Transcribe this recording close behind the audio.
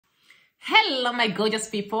Hello my gorgeous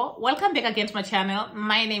people, welcome back again to my channel.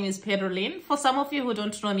 My name is Pedroline. For some of you who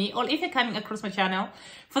don't know me, or if you're coming across my channel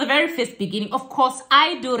for the very first beginning, of course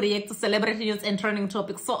I do react to celebrity news and trending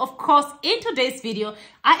topics. So of course in today's video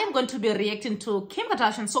I am going to be reacting to Kim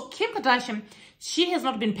Kardashian. So Kim Kardashian, she has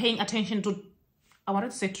not been paying attention to, I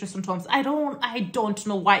wanted to say Tristan Thompson. I don't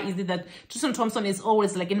know why is it that Tristan Thompson is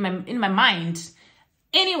always like in my mind.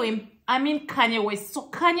 Anyway, I mean Kanye West. So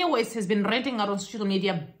Kanye West has been ranting out on social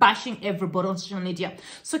media, bashing everybody on social media.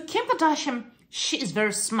 So Kim Kardashian, she is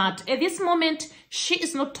very smart. At this moment, she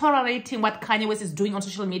is not tolerating what Kanye West is doing on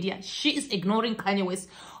social media. She is ignoring Kanye West.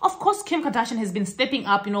 Of course, Kim Kardashian has been stepping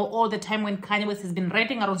up, all the time when Kanye West has been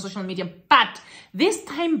ranting out on social media. But this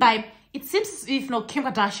time by, it seems as if, Kim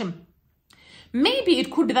Kardashian, maybe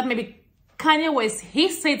it could be that maybe Kanye West, he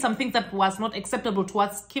said some things that was not acceptable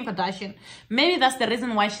towards Kim Kardashian. Maybe that's the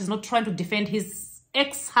reason why she's not trying to defend his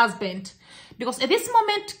ex-husband. Because at this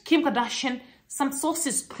moment, Kim Kardashian, some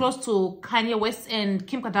sources close to Kanye West and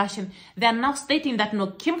Kim Kardashian, they are now stating that,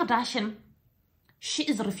 Kim Kardashian, she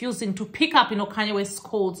is refusing to pick up, Kanye West's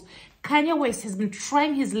calls. Kanye West has been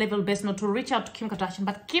trying his level best to reach out to Kim Kardashian.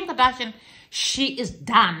 But Kim Kardashian, she is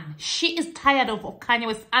done. She is tired of Kanye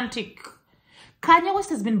West's antic. Kanye West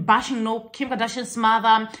has been bashing, Kim Kardashian's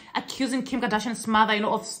mother, accusing Kim Kardashian's mother,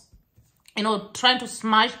 of, trying to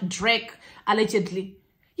smash Drake, allegedly.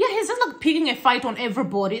 Yeah, he's just like picking a fight on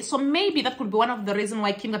everybody. So maybe that could be one of the reasons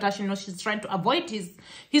why Kim Kardashian, she's trying to avoid his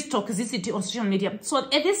toxicity on social media. So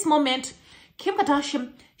at this moment, Kim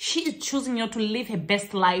Kardashian, she is choosing, to live her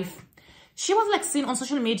best life. She was like seen on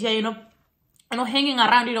social media, hanging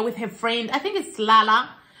around, with her friend. I think it's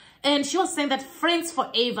Lala. And she was saying that friends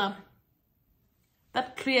forever.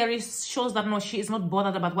 That clearly shows that, she is not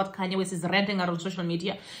bothered about what Kanye West is ranting out on social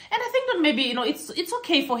media. And I think that maybe, it's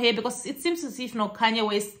okay for her because it seems as if, Kanye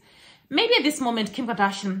West, maybe at this moment, Kim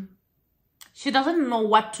Kardashian, she doesn't know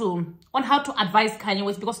on how to advise Kanye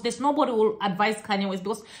West, because there's nobody who will advise Kanye West,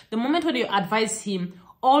 because the moment when you advise him,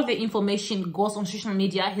 all the information goes on social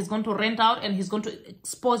media. He's going to rent out and he's going to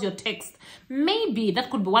expose your text. Maybe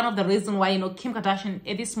that could be one of the reasons why, Kim Kardashian,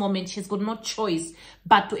 at this moment, she's got no choice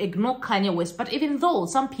but to ignore Kanye West. But even though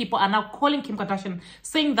some people are now calling Kim Kardashian,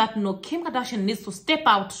 saying that, Kim Kardashian needs to step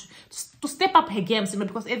up her games,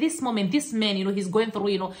 because at this moment, this man, he's going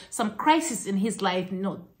through, some crisis in his life,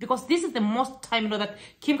 because this is the most time, that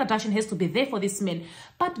Kim Kardashian has to be there for this man.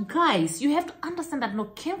 But guys, you have to understand that,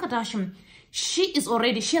 Kim Kardashian, she has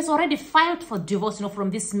already filed for divorce,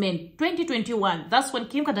 from this man. 2021, that's when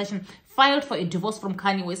Kim Kardashian filed for a divorce from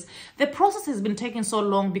Kanye West. The process has been taking so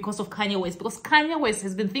long because of Kanye West, because Kanye West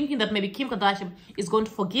has been thinking that maybe Kim Kardashian is going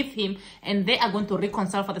to forgive him and they are going to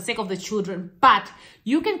reconcile for the sake of the children. But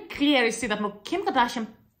you can clearly see that, Kim Kardashian,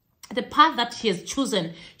 the path that she has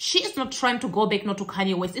chosen, she is not trying to go back to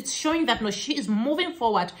Kanye West. It's showing that she is moving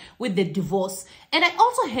forward with the divorce. And I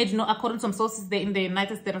also heard, according to some sources there in the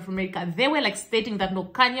United States of America, they were like stating that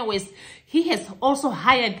Kanye West, he has also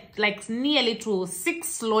hired like nearly to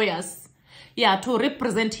 6 lawyers, to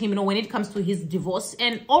represent him, when it comes to his divorce.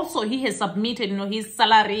 And also he has submitted, his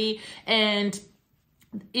salary and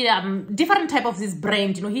different type of his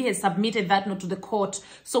brand, he has submitted that to the court.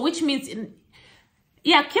 So which means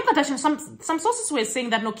Kim Kardashian, some sources were saying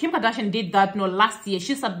that, Kim Kardashian did that, last year.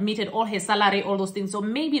 She submitted all her salary, all those things. So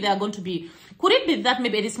maybe they are going to be, could it be that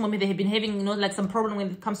maybe at this moment they have been having, like some problem when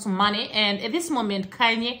it comes to money? And at this moment,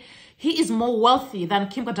 Kanye, he is more wealthy than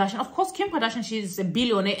Kim Kardashian. Of course, Kim Kardashian, she is a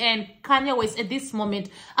billionaire. And Kanye West, at this moment,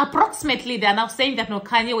 approximately, they are now saying that,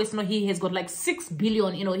 Kanye West, he has got like 6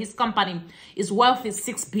 billion, his company, his wealth is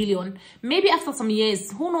 6 billion. Maybe after some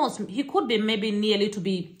years, who knows, he could be maybe nearly to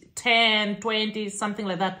be 10, 20, something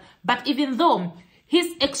like that. But even though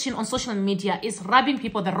his action on social media is rubbing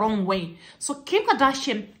people the wrong way, so Kim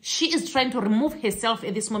Kardashian, she is trying to remove herself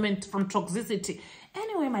at this moment from toxicity.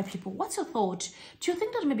 Anyway, my people, what's your thought? Do you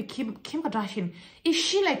think that maybe Kim Kardashian, is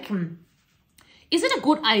she like, is it a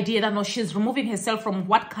good idea that she's removing herself from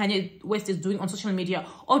what Kanye West is doing on social media?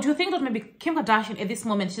 Or do you think that maybe Kim Kardashian at this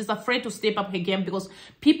moment, she's afraid to step up her game because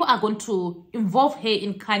people are going to involve her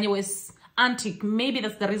in Kanye West's antic? Maybe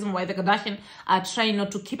that's the reason why the Kardashian are trying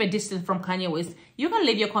not to keep a distance from Kanye West. You can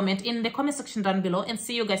leave your comment in the comment section down below, and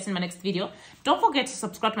see you guys in my next video. Don't forget to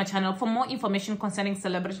subscribe to my channel for more information concerning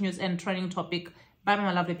celebrity news and trending topic. Bye,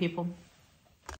 my lovely people.